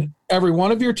Philly in every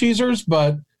one of your teasers,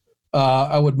 but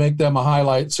I would make them a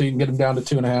highlight so you can get them down to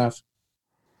 2.5.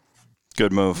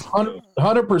 Good move.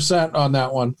 100% on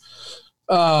that one.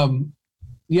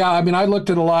 Yeah, I mean, I looked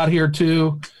at a lot here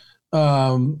too.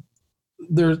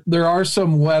 There are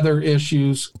some weather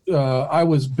issues. I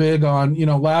was big on,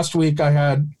 last week I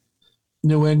had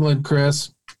New England,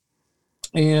 Chris,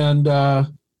 and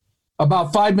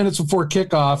about 5 minutes before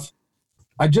kickoff,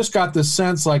 I just got this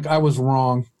sense like I was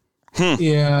wrong.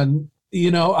 And,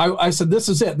 I said, this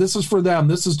is it. This is for them.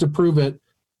 This is to prove it.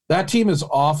 That team is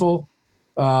awful.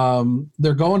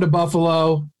 They're going to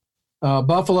Buffalo.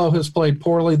 Buffalo has played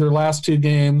poorly their last 2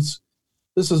 games.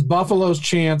 This is Buffalo's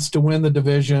chance to win the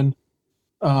division.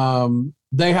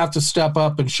 They have to step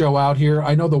up and show out here.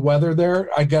 I know the weather there,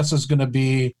 I guess, is going to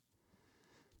be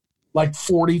like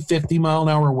 40, 50 mile an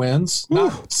hour winds,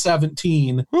 not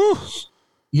 17.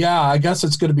 Yeah, I guess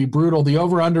it's going to be brutal. The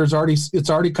over-under it's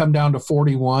already come down to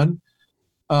 41.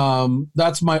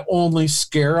 That's my only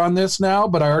scare on this now,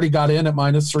 but I already got in at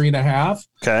 -3.5.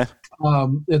 Okay.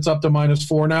 It's up to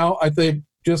 -4 now. I think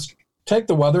just take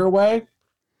the weather away.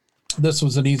 This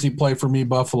was an easy play for me,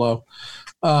 Buffalo.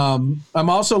 I'm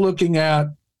also looking at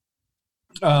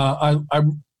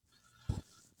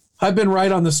I've been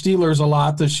right on the Steelers a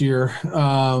lot this year.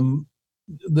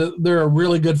 They're a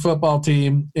really good football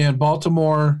team, and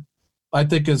Baltimore, I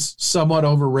think, is somewhat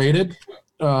overrated.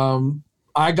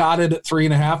 I got it at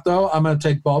 3.5, though. I'm going to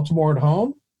take Baltimore at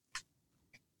home.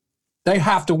 They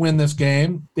have to win this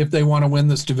game if they want to win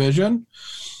this division,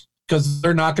 because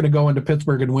they're not going to go into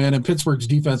Pittsburgh and win, and Pittsburgh's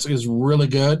defense is really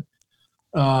good.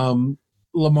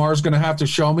 Lamar's going to have to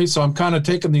show me, so I'm kind of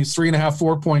taking these 3.5,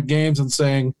 4-point games and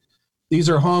saying these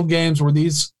are home games where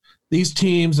these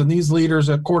teams and these leaders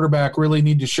at quarterback really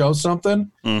need to show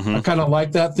something. I kind of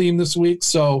like that theme this week,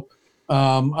 so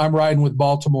I'm riding with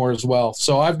Baltimore as well.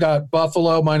 So I've got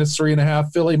Buffalo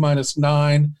 -3.5, Philly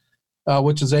 -9,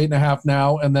 which is 8.5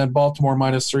 now, and then Baltimore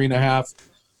 -3.5.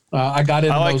 I got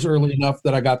in those early enough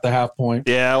that I got the half point.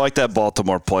 Yeah, I like that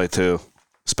Baltimore play too,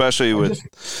 especially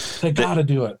they got to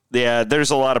do it. Yeah,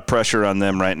 there's a lot of pressure on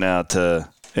them right now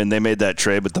and they made that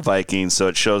trade with the Vikings, so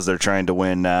it shows they're trying to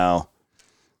win now.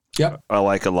 Yep. I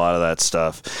like a lot of that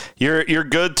stuff. You're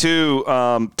good too.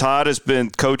 Todd has been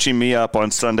coaching me up on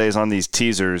Sundays on these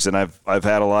teasers, and I've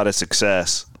had a lot of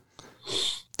success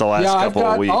the last couple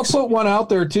of weeks. I'll put one out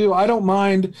there too. I don't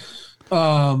mind.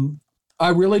 I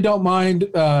really don't mind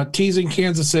teasing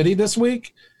Kansas City this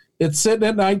week. It's sitting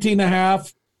at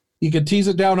 19.5. You could tease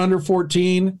it down under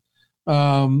 14.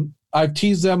 I've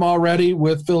teased them already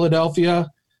with Philadelphia.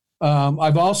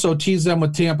 I've also teased them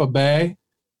with Tampa Bay.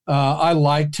 I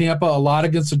like Tampa a lot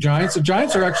against the Giants. The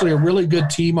Giants are actually a really good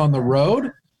team on the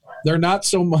road. They're not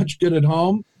so much good at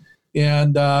home.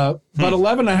 And but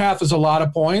 11.5 is a lot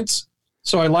of points,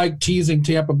 so I like teasing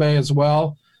Tampa Bay as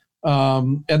well.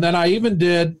 And then I even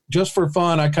did, just for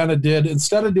fun, I kind of did,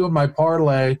 instead of doing my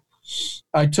parlay,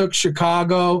 I took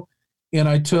Chicago and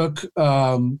I took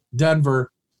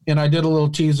Denver, and I did a little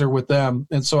teaser with them.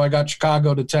 And so I got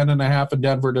Chicago to 10.5 and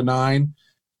Denver to 9.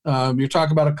 You're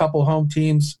talking about a couple home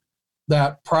teams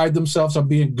that pride themselves on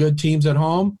being good teams at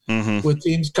home. With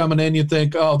teams coming in, you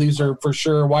think, oh, these are for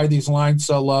sure. Why are these lines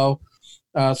so low?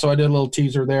 So I did a little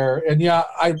teaser there. And, yeah,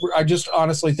 I just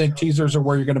honestly think teasers are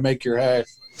where you're going to make your hay.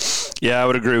 Yeah, I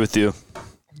would agree with you.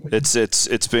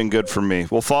 It's been good for me.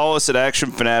 Well, follow us at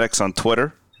Action Fanatics on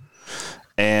Twitter,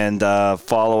 and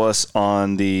follow us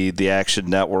on the Action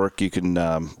Network. You can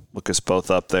look us both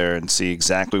up there and see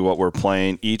exactly what we're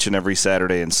playing each and every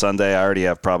Saturday and Sunday. I already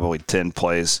have probably 10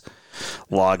 plays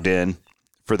logged in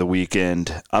for the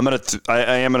weekend. I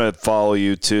am gonna follow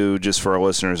you too, just for our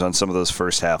listeners, on some of those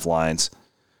first half lines.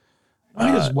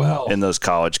 Might as well in those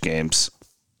college games.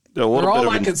 They're all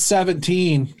like at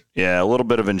 17. Yeah, a little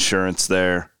bit of insurance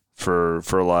there for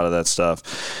a lot of that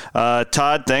stuff.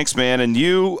 Todd, thanks, man. And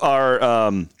you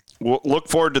are look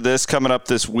forward to this coming up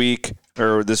this week,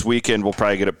 or this weekend. We'll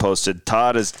probably get it posted.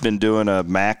 Todd has been doing a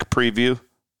MAC preview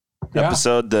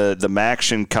episode. The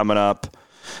MACtion coming up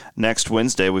next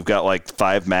Wednesday. We've got like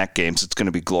 5 MAC games. It's going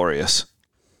to be glorious.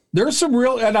 There's some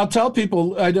real, and I'll tell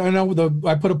people, I know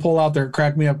I put a poll out there, it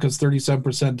cracked me up because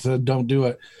 37% said don't do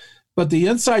it. But the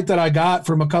insight that I got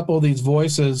from a couple of these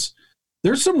voices,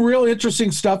 there's some real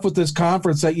interesting stuff with this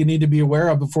conference that you need to be aware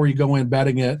of before you go in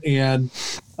betting it. And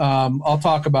I'll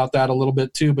talk about that a little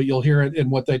bit too, but you'll hear it in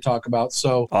what they talk about.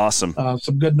 So awesome.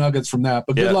 Some good nuggets from that.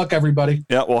 But good luck, everybody.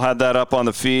 Yeah, we'll have that up on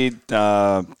the feed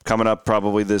coming up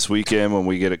probably this weekend when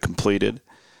we get it completed.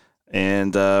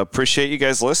 And appreciate you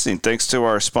guys listening. Thanks to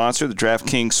our sponsor, the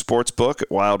DraftKings Sportsbook at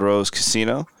Wild Rose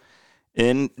Casino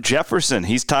in Jefferson.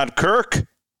 He's Todd Kirk.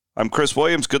 I'm Chris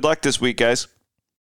Williams. Good luck this week, guys.